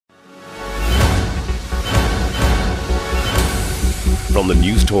From the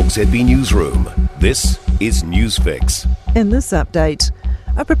News Talk ZB Newsroom, this is Newsfix. In this update,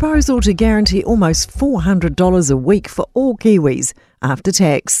 a proposal to guarantee almost $400 a week for all Kiwis after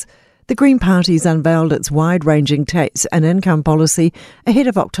tax. The Green Party's unveiled its wide-ranging tax and income policy ahead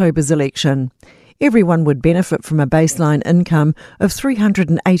of October's election. Everyone would benefit from a baseline income of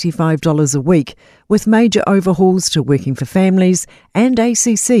 $385 a week, with major overhauls to working for families and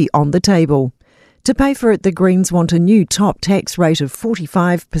ACC on the table. To pay for it, the Greens want a new top tax rate of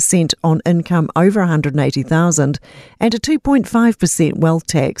 45% on income over $180,000 and a 2.5% wealth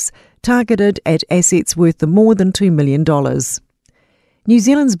tax targeted at assets worth more than $2 million. New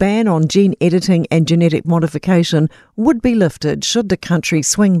Zealand's ban on gene editing and genetic modification would be lifted should the country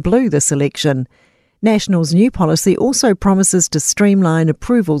swing blue this election. National's new policy also promises to streamline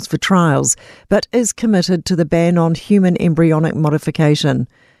approvals for trials, but is committed to the ban on human embryonic modification.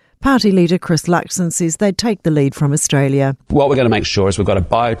 Party leader Chris Luxon says they'd take the lead from Australia. What we're going to make sure is we've got a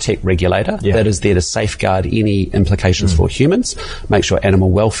biotech regulator that is there to safeguard any implications for humans, make sure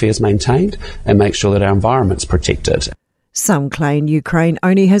animal welfare is maintained, and make sure that our environment's protected. Some claim Ukraine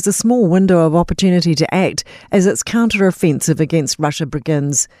only has a small window of opportunity to act as its counter-offensive against Russia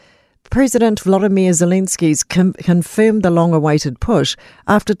begins. President Volodymyr Zelensky's confirmed the long-awaited push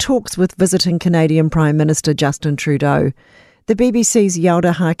after talks with visiting Canadian Prime Minister Justin Trudeau. The BBC's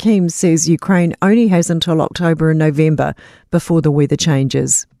Yalda Hakim says Ukraine only has until October and November before the weather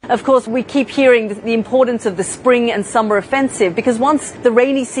changes. Of course, we keep hearing the importance of the spring and summer offensive because once the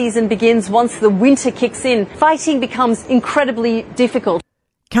rainy season begins, once the winter kicks in, fighting becomes incredibly difficult.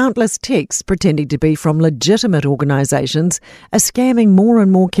 Countless texts pretending to be from legitimate organisations are scamming more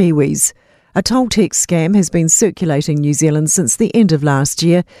and more Kiwis. A toll text scam has been circulating New Zealand since the end of last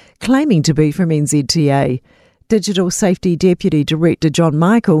year, claiming to be from NZTA. Digital Safety Deputy Director John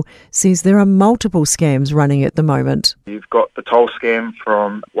Michael says there are multiple scams running at the moment. You've got the toll scam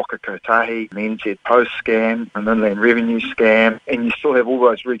from Waka Kotahi, the NZ Post scam, an inland revenue scam, and you still have all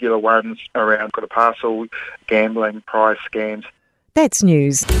those regular ones around got a parcel, gambling, prize scams. That's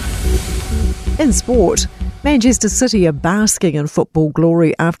news. In sport, Manchester City are basking in football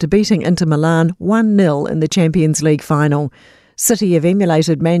glory after beating Inter Milan 1-0 in the Champions League final. City have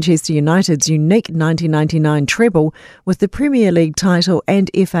emulated Manchester United's unique 1999 treble with the Premier League title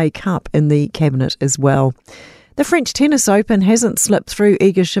and FA Cup in the cabinet as well. The French Tennis Open hasn't slipped through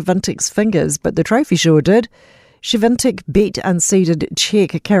Iga Swiatek's fingers, but the trophy sure did. Swiatek beat unseeded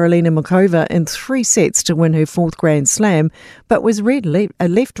Czech Karolina Muchova in 3 sets to win her 4th Grand Slam, but was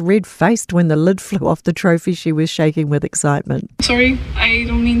left red-faced when the lid flew off the trophy. She was shaking with excitement. Sorry, I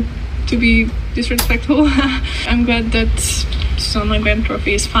don't mean to be disrespectful. I'm glad that my grand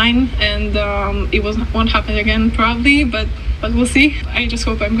trophy is fine and it won't happen again probably, but we'll see. I just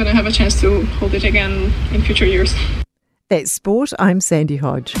hope I'm going to have a chance to hold it again in future years. That's sport. I'm Sandy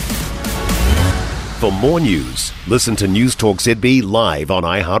Hodge. For more news, listen to News Talk ZB live on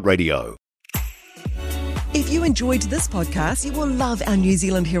iHeartRadio. If you enjoyed this podcast, you will love our New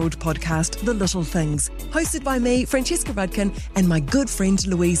Zealand Herald podcast, The Little Things, hosted by me, Francesca Rudkin, and my good friend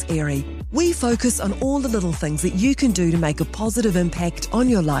Louise Airy. We focus on all the little things that you can do to make a positive impact on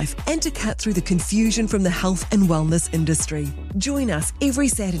your life and to cut through the confusion from the health and wellness industry. Join us every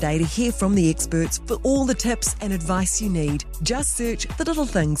Saturday to hear from the experts for all the tips and advice you need. Just search The Little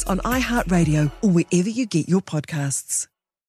Things on iHeartRadio or wherever you get your podcasts.